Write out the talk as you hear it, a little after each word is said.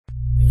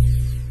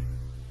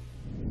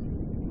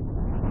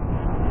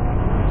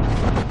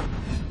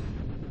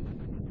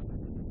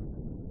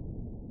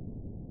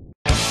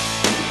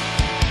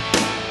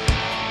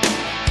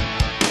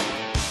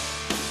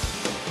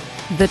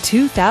the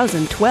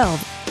 2012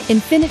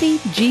 Infiniti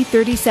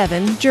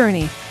G37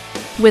 Journey.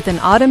 With an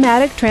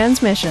automatic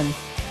transmission,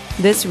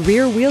 this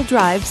rear-wheel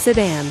drive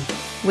sedan,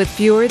 with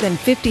fewer than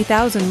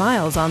 50,000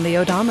 miles on the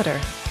odometer,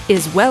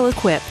 is well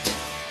equipped.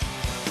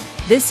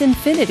 This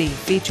Infiniti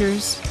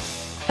features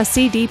a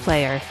CD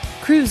player,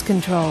 cruise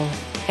control,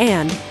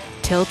 and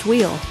tilt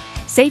wheel.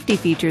 Safety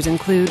features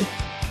include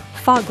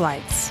fog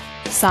lights,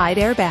 side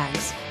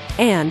airbags,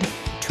 and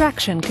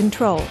traction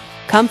control.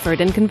 Comfort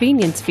and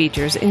convenience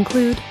features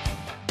include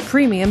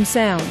premium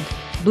sound,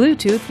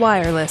 Bluetooth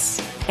wireless,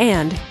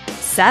 and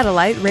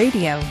satellite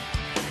radio.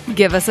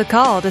 Give us a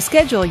call to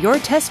schedule your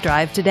test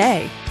drive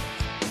today.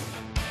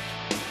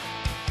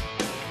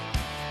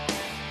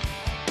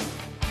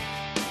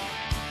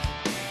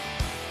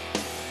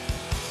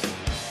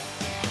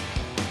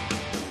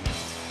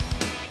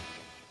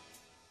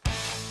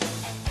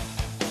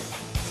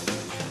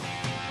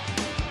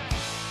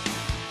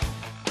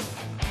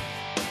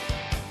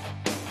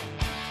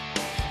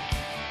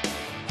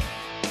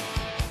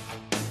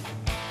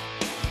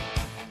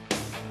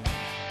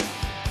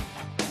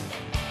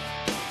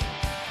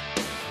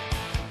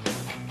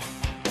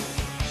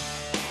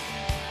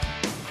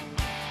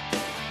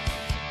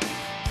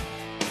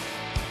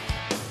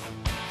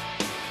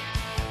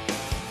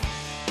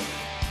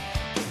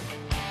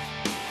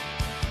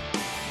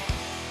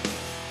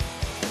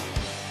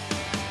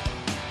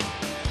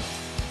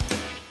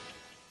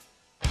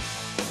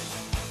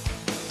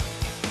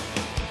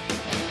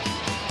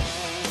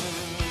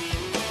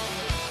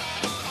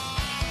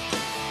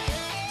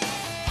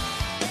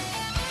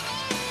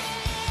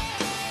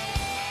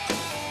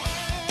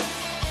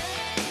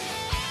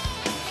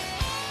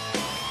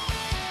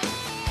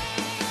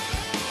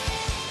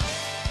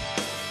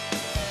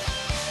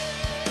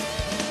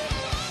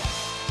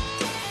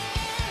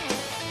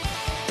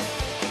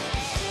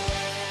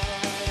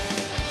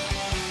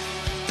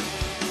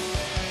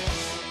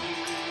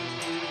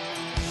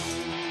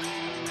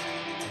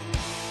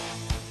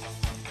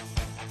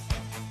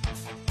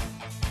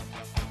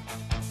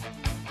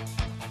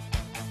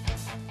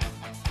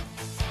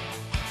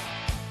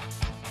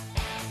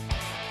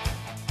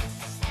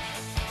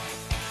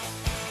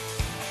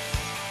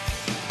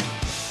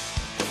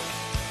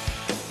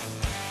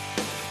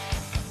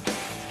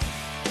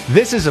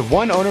 This is a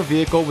one-owner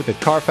vehicle with a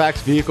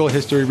Carfax Vehicle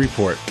History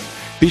Report.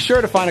 Be sure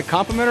to find a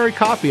complimentary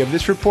copy of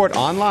this report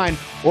online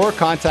or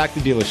contact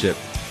the dealership.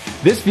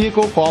 This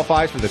vehicle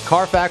qualifies for the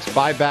Carfax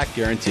Buyback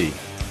Guarantee.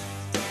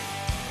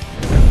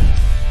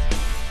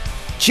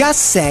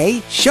 Just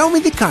say, "Show me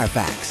the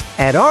Carfax"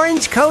 at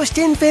Orange Coast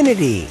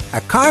Infiniti,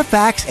 a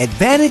Carfax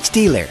Advantage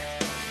dealer.